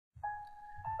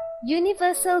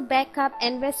Universal Backup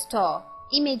and Restore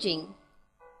Imaging.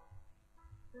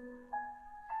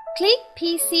 Click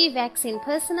PC Vaccine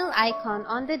Personal icon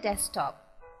on the desktop.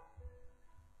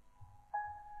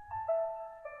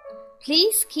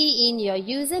 Please key in your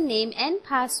username and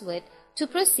password to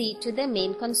proceed to the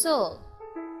main console.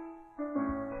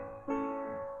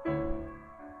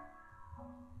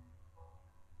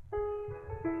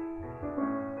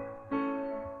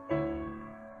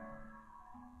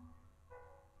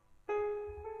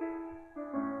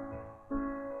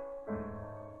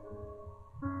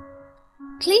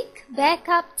 Click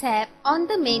Backup tab on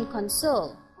the main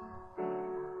console.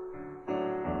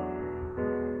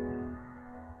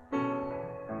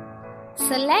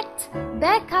 Select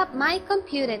Backup My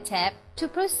Computer tab to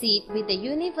proceed with the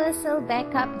Universal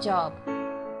Backup job.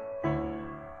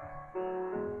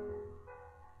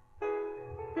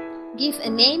 Give a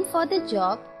name for the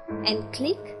job and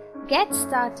click Get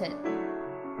Started.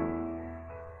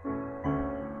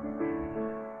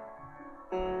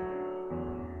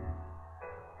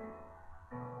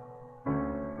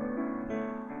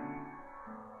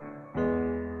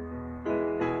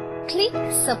 Click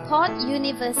Support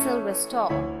Universal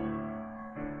Restore.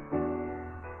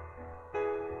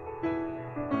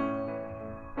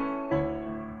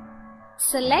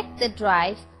 Select the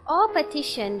drive or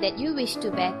partition that you wish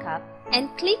to backup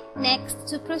and click Next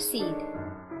to proceed.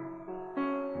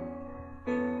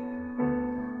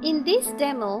 In this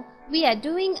demo, we are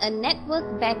doing a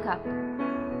network backup.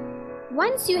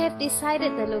 Once you have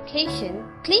decided the location,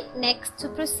 click Next to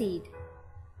proceed.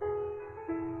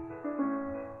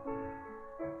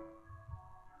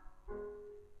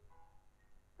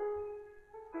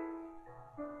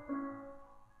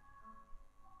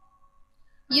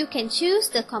 You can choose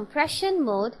the compression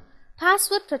mode,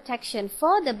 password protection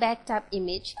for the backed up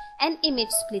image, and image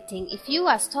splitting if you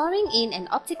are storing in an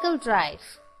optical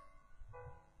drive.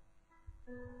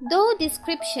 Though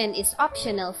description is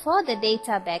optional for the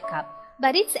data backup,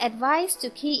 but it's advised to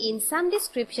key in some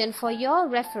description for your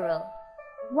referral.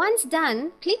 Once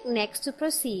done, click Next to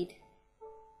proceed.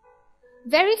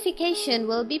 Verification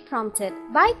will be prompted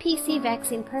by PC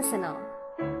Vaccine personnel.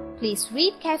 Please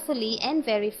read carefully and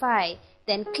verify.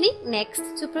 Then click Next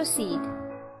to proceed.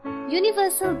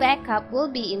 Universal Backup will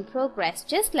be in progress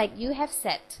just like you have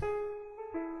set.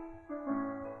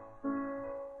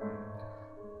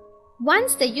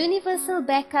 Once the Universal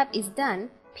Backup is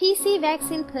done, PC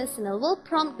Vaccine personnel will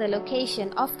prompt the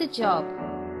location of the job.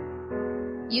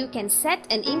 You can set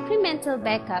an incremental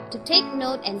backup to take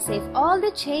note and save all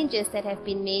the changes that have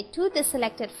been made to the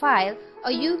selected file,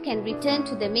 or you can return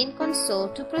to the main console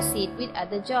to proceed with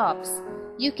other jobs.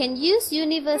 You can use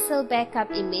Universal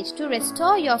Backup Image to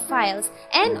restore your files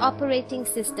and operating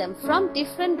system from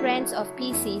different brands of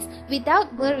PCs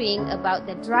without worrying about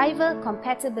the driver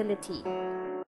compatibility.